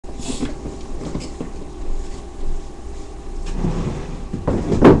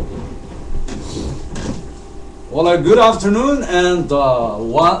Good afternoon and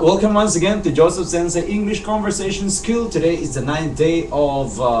welcome once again to Joseph Sensei English Conversation School. Today is the 9th day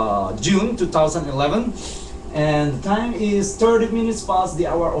of June 2011 and the time is 30 minutes past the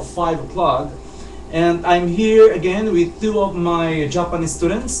hour of 5 o'clock, and I'm here again with two of my Japanese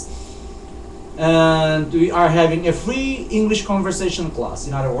students, and we are having a free English conversation class.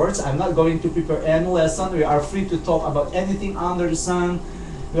 In other words, I'm not going to prepare any lesson. We are free to talk about anything under the sun.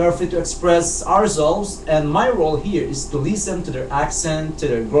 We are free to express ourselves, and my role here is to listen to their accent, to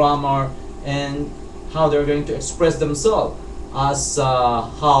their grammar, and how they're going to express themselves as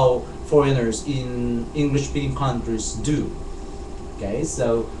how foreigners in English-speaking countries do. Okay,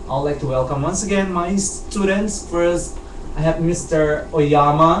 so I'd like to welcome once again my students. First, I have Mr.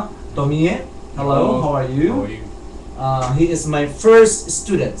 oYAMA Tomie. Hello, how are you? How are you? He is my first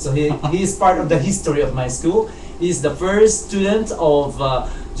student, so he is part of the history of my school. He is the first student of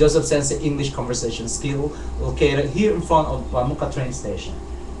Joseph Sensei English Conversation Skill, located here in front of Muka train station.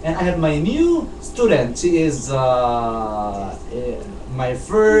 And I have my new student. She is my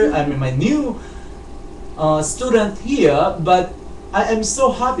new student here, but I am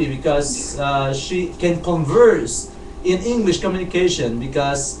so happy because she can converse in English communication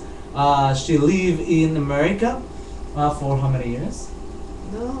because she lived in America for how many years?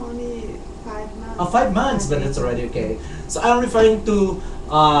 No, only 5 months. 5 months, but that's already okay. So I'm referring to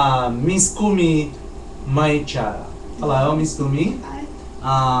Miss KUMI Maichara. Hello, Miss KUMI. Hi.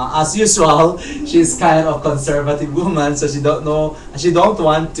 As usual, she's kind of conservative woman, so she don't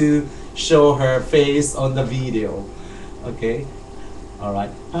want to show her face on the video. Okay, all right.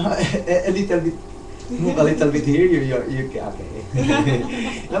 A little bit, move a little bit here. You okay?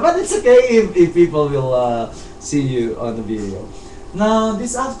 No, but it's okay if people will see you on the video. Now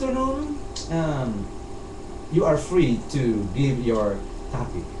this afternoon, you are free to give your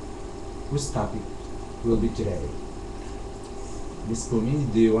topic. Whose topic will be today? Miss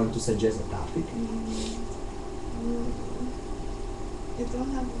KUMI, do you want to suggest a topic? I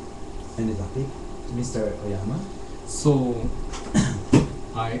don't have. Any topic? Mr. oYAMA? So,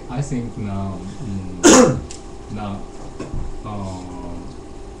 I think now,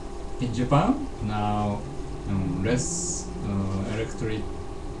 in Japan now, less electric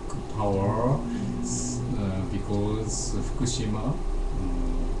power because of Fukushima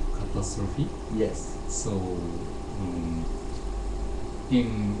catastrophe. Yes. So,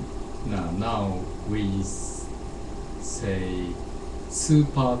 now we say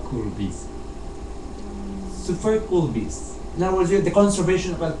super cool beast. Super cool beast. In other words, the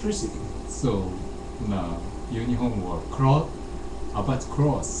conservation of electricity. So now uniform or cloth about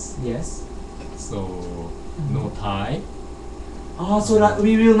cloth. Yes. So no tie. So that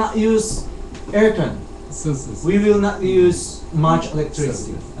we will not use aircon. So. We will not use much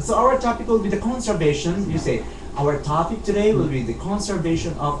electricity. So our topic will be the conservation. You say our topic today will be the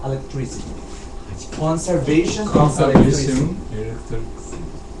conservation of electricity. Conservation of electricity.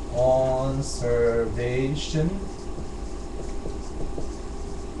 Conservation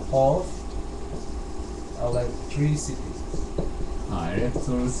of electricity.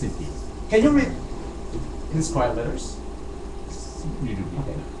 Electricity. Can you read in square letters? Little bit.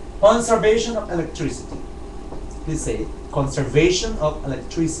 Okay. Conservation of electricity. Please say it. Conservation of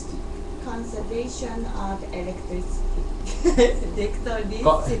electricity. Conservation of electricity.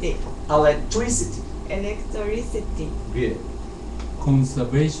 Electricity. Electricity. Electricity. Good.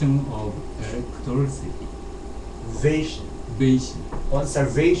 Conservation of electricity.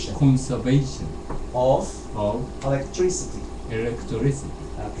 Conservation of electricity. Electricity.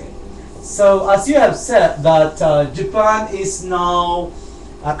 Okay. So as you have said that Japan is now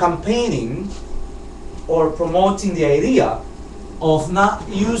campaigning or promoting the idea of not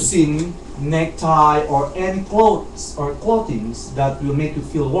using necktie or any clothes or clothings that will make you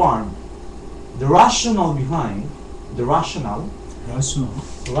feel warm. The rationale behind rationale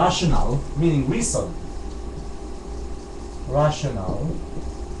meaning reason. Rationale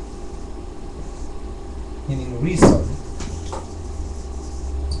meaning reason.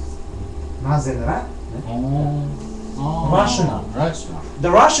 なぜなら Rational. The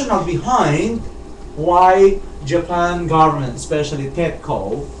rationale behind why Japan government, especially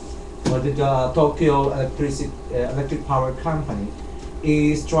TEPCO, or the Tokyo Electric Power Company,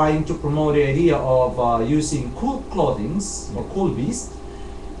 is trying to promote the idea of using cool clothings or cool beasts,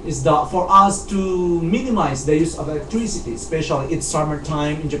 is that for us to minimize the use of electricity, especially it's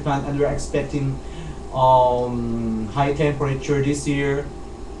summertime in Japan and we're expecting high temperature this year.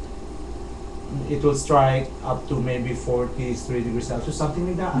 It will strike up to maybe 43 degrees Celsius, something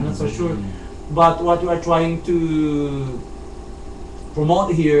like that. I'm not so sure. But what we are trying to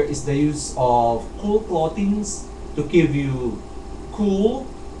promote here is the use of cool clothings to keep you cool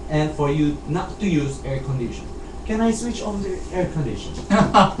and for you not to use air condition. Can I switch on the air condition?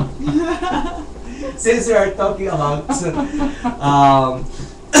 Since we are talking about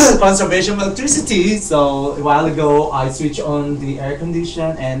conservation of electricity, so a while ago I switched on the air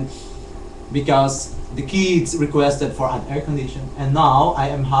condition, and because the kids requested for an air condition, and now I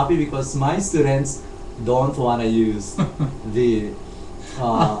am happy because my students don't want to use the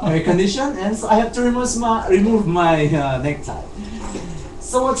air condition, and so I have to remove my necktie.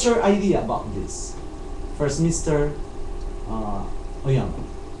 So what's your idea about this? First, Mr. oYAMA.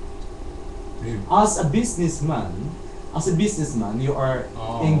 As a businessman, you are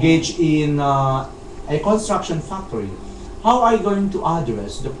engaged in a construction factory. How are you going to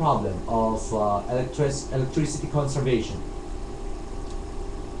address the problem of electricity conservation?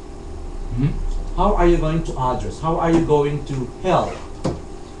 How are you going to address? How are you going to help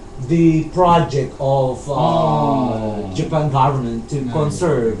the project of Japan government to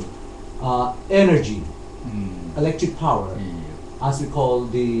conserve energy, electric power, as we call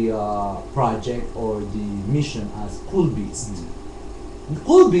the project or the mission as KULBIS.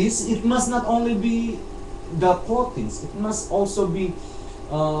 KULBIS, it must not only be the coatings, it must also be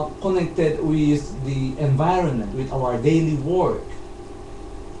connected with the environment, with our daily work.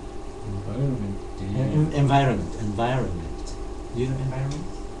 Environment. Do you know environment?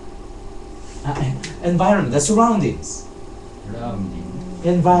 Environment, the surroundings.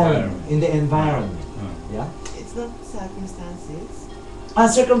 Environment, in the environment. Yeah? It's not circumstances.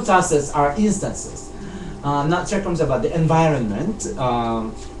 Circumstances are instances, not circumstances, but the environment.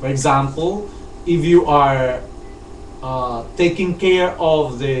 For example, if you are taking care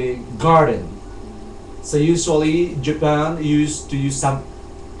of the garden, so usually Japan used to use some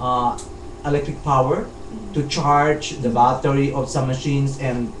electric power to charge the battery of some machines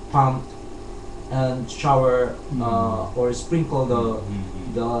and pump and shower or sprinkle the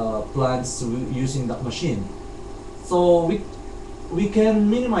plants using that machine. So we can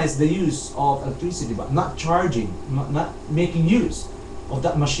minimize the use of electricity, but not charging, not making use of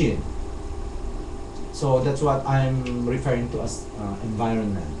that machine. So that's what I'm referring to as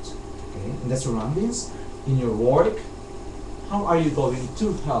environment. Okay, in the surroundings, in your work, how are you going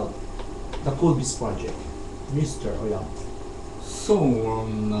to help the KULBIS project, Mr. oYAMA? So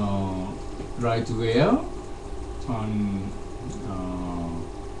on right where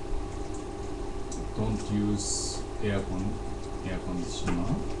don't use air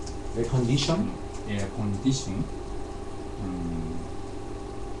conditioner. Air condition? Air condition.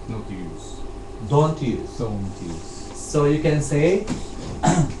 Not use. Don't use. Don't use. So you can say,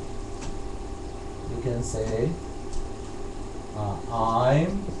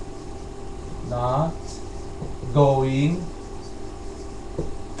 I'm not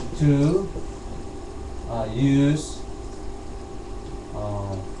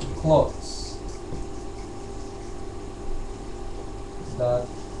to use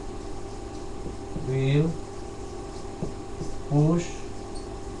clothes that will push me to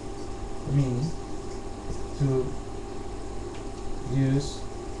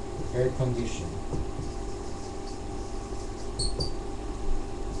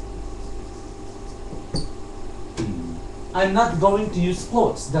use air conditioning. I'm not going to use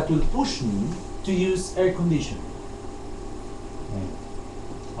clothes that will push me to use air conditioning.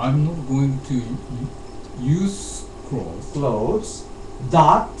 I'm not going to use Clothes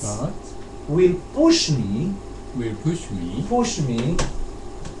that will push me. Push me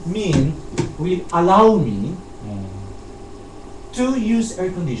mean will allow me to use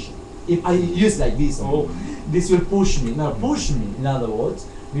air conditioning. If I use like this, this will push me. Now push me, in other words,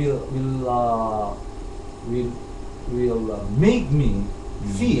 will make me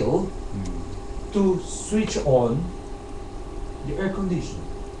feel to switch on the air conditioner.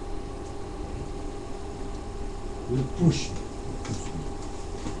 Will push me.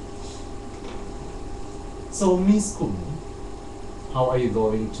 So Miss KUMI, how are you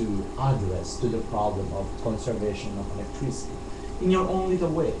going to address to the problem of conservation of electricity in your own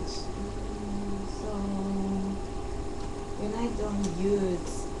little ways? So when I don't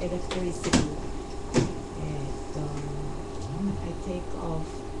use electricity, I take off.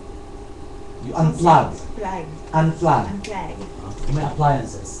 You unplug. Unplug. My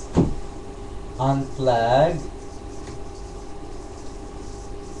appliances. Unplug.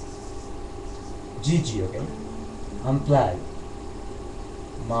 GG, okay? Unplug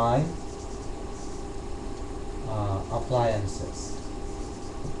my appliances.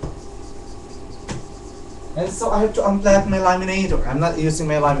 And so I have to unplug my laminator. I'm not using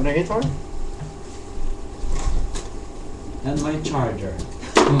my laminator. And my charger.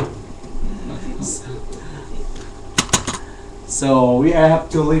 So we have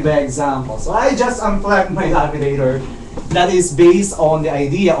to leave an example. So I just unplugged my laminator. That is based on the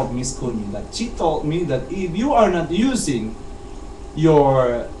idea of Miss Kumi. That she told me that if you are not using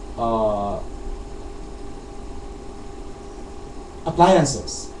your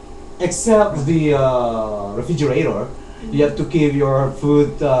appliances, except the refrigerator, you have to keep your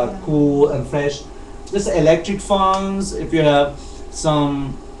food cool and fresh. Just electric fans. If you have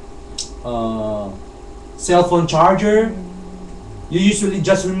some cell phone charger, you usually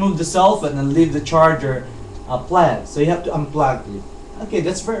just remove the cell phone and leave the charger plugged. So you have to unplug it. Okay,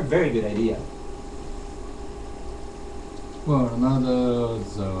 that's very good idea. Well, another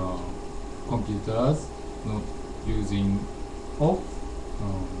the computers not using off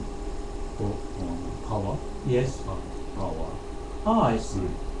power. Yes. Power. Oh, I see.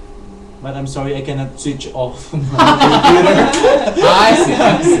 But I'm sorry, I cannot switch off my computer. I see.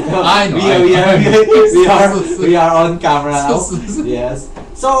 I know. We are on camera now. Yes.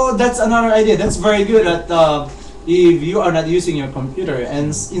 So that's another idea. That's very good. That if you are not using your computer,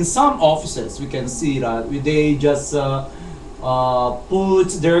 and in some offices we can see that they just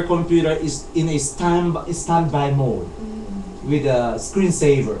put their computer is in a standby mode with a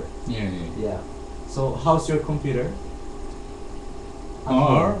screensaver. Yeah. Yeah. So how's your computer?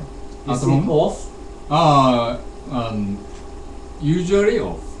 Or Is at it home? off? Usually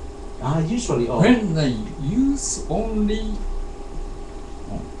off. Usually off. When I use only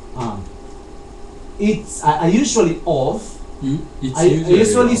It's I usually off. it's I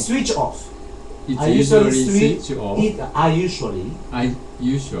usually off. switch off. It's I usually switch off. I usually I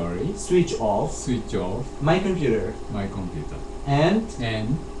usually switch off switch off my computer my computer and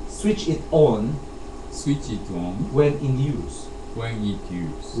and switch it on switch it on when in use. when it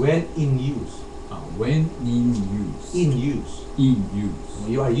use. When in use. When in use. In use. In use.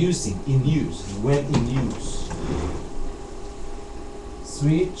 You are using in use. When in use.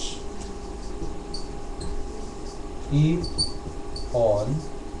 Switch it on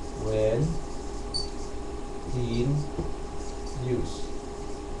when in use.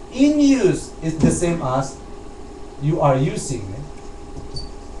 In use is the same as you are using.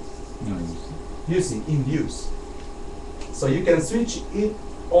 No, Using in use. So you can switch it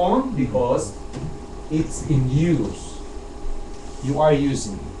on because it's in use. You are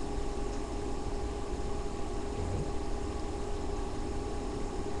using.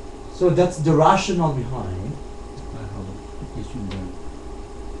 So that's the rationale behind. I have a question there.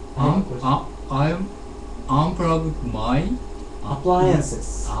 Question. I'm unplugged my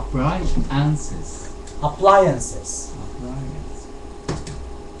Appliances. appliances. Appliances. Appliance.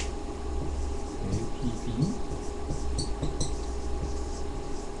 PC.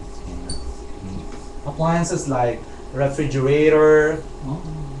 Appliances like refrigerator.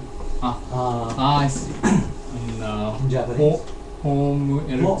 I see. In Japanese. Home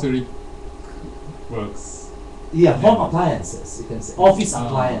electric works. Yeah, home appliances. You can say office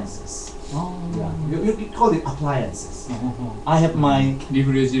appliances. Yeah, you call it appliances. I have my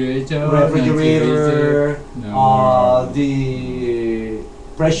refrigerator, the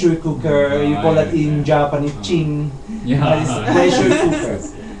pressure cooker. You call that in Japanese chin. That is pressure cooker.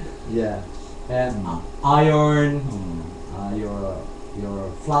 Yeah, and iron.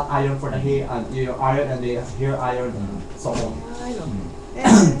 Your flat iron for the hair and your iron and the hair iron and so on.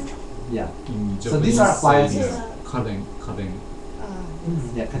 Yeah. So these are appliances. Current.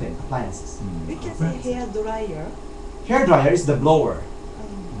 Yeah, current appliances. We can say hair dryer. Hair dryer is the blower.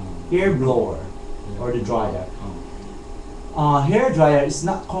 Hair blower or the dryer. Hair dryer is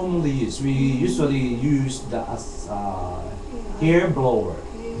not commonly used. We usually use the as hair blower.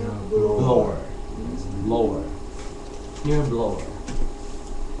 Blower. Blower. Hair blower.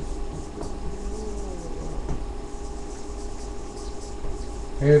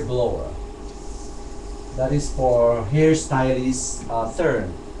 Hair blower. That is for hairstylist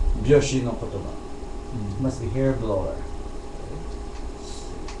term. Byoshi no kotoba. Must be hair blower.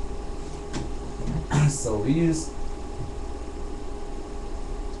 So we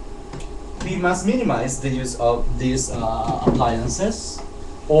must minimize the use of these appliances,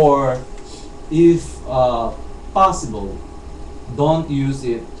 or if possible, don't use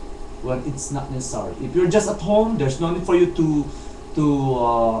it when it's not necessary. If you're just at home, there's no need for you to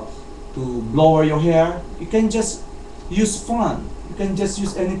blower your hair. You can just use fan. You can just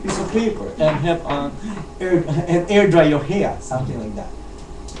use any piece of paper and have air dry your hair, something like that.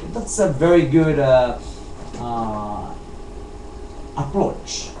 That's a very good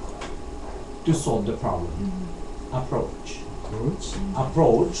approach to solve the problem. Approach.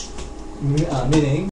 Meaning